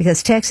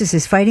because Texas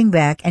is fighting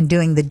back and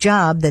doing the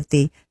job that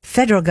the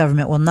federal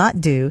government will not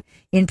do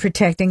in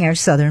protecting our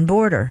southern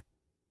border.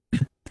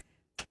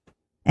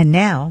 And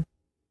now,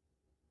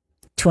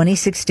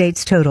 26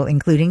 states total,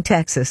 including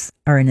Texas,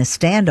 are in a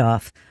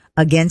standoff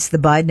against the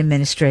Biden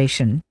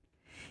administration.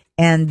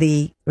 And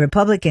the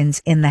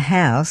Republicans in the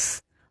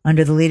House,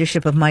 under the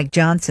leadership of Mike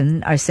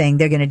Johnson, are saying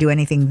they're going to do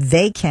anything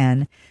they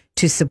can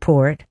to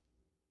support.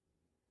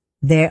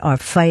 They are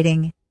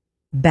fighting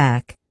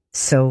back.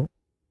 So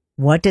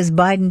what does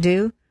Biden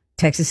do?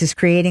 Texas is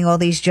creating all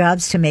these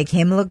jobs to make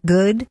him look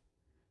good.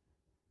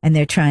 And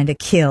they're trying to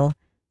kill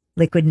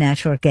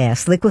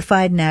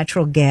liquefied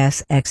natural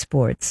gas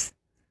exports.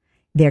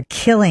 They're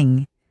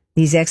killing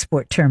these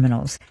export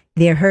terminals.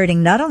 They're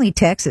hurting not only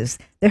Texas,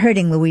 they're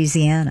hurting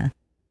Louisiana.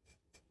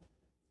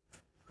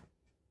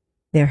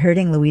 They're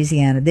hurting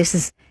Louisiana. This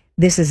is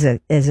an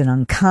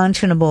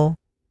unconscionable.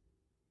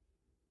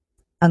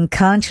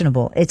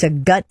 It's a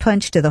gut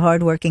punch to the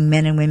hardworking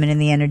men and women in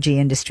the energy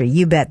industry.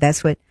 You bet.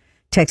 That's what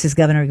Texas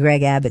Governor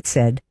Greg Abbott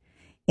said.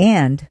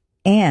 And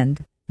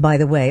by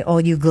the way,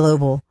 all you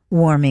global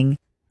warming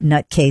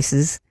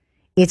nutcases,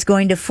 it's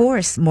going to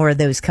force more of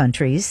the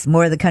countries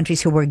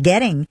who were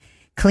getting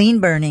clean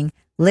burning,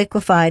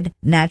 liquefied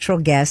natural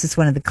gas. It's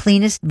one of the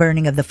cleanest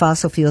burning of the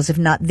fossil fuels, if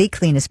not the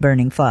cleanest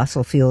burning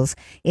fossil fuels.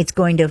 It's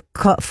going to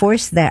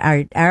force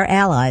our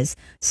allies,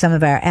 some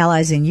of our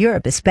allies in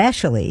Europe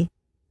especially,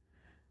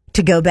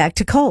 to go back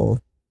to coal.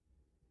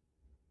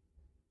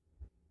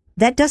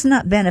 That does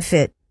not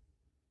benefit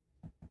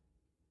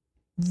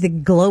the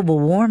global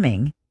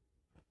warming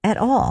at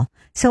all.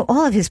 So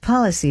all of his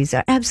policies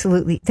are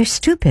they're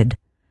stupid.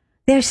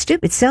 They're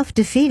stupid,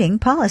 self-defeating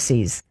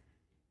policies.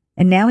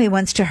 And now he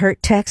wants to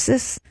hurt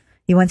Texas.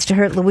 He wants to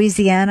hurt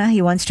Louisiana.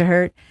 He wants to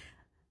hurt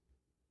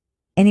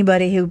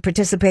anybody who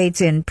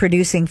participates in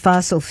producing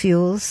fossil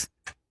fuels.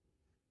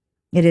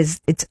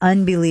 It's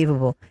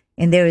unbelievable.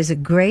 And there is a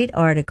great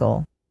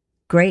article,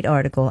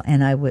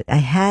 and I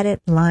had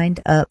it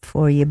lined up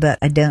for you, but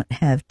I don't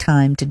have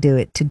time to do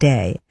it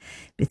today.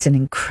 It's an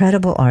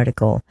incredible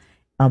article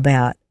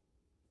about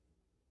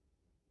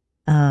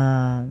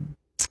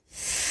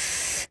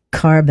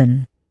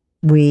carbon.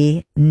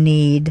 We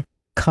need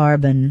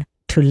carbon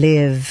to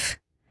live.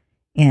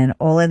 And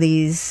all of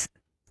this,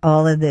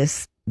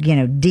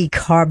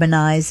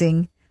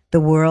 decarbonizing the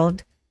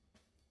world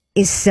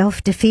is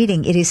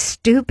self-defeating. It is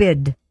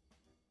stupid.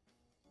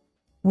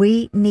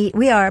 We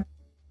are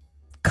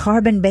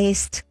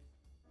carbon-based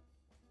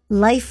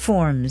life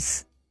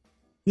forms.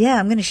 Yeah,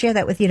 I'm going to share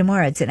that with you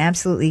tomorrow. It's an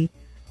absolutely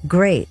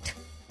great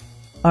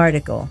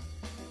article.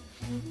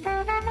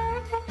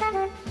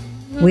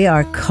 We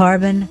are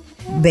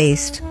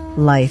carbon-based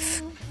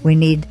life. We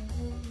need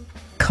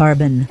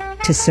carbon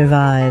to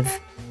survive.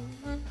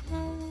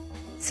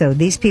 So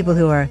these people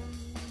who are,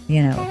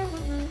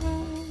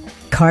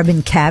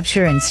 carbon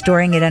capture and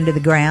storing it under the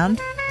ground,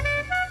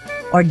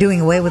 or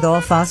doing away with all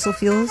fossil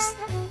fuels,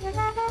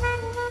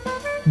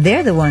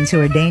 they're the ones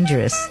who are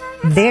dangerous.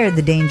 They're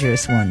the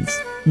dangerous ones,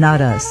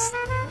 not us.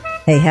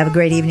 Hey, have a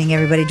great evening,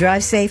 everybody.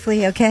 Drive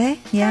safely, okay?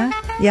 Yeah?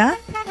 Yeah?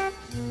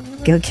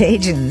 Go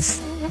Cajuns.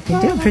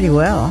 You're doing pretty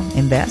well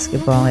in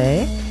basketball,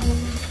 eh?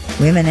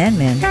 Women and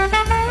men.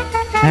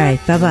 All right,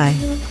 bye-bye.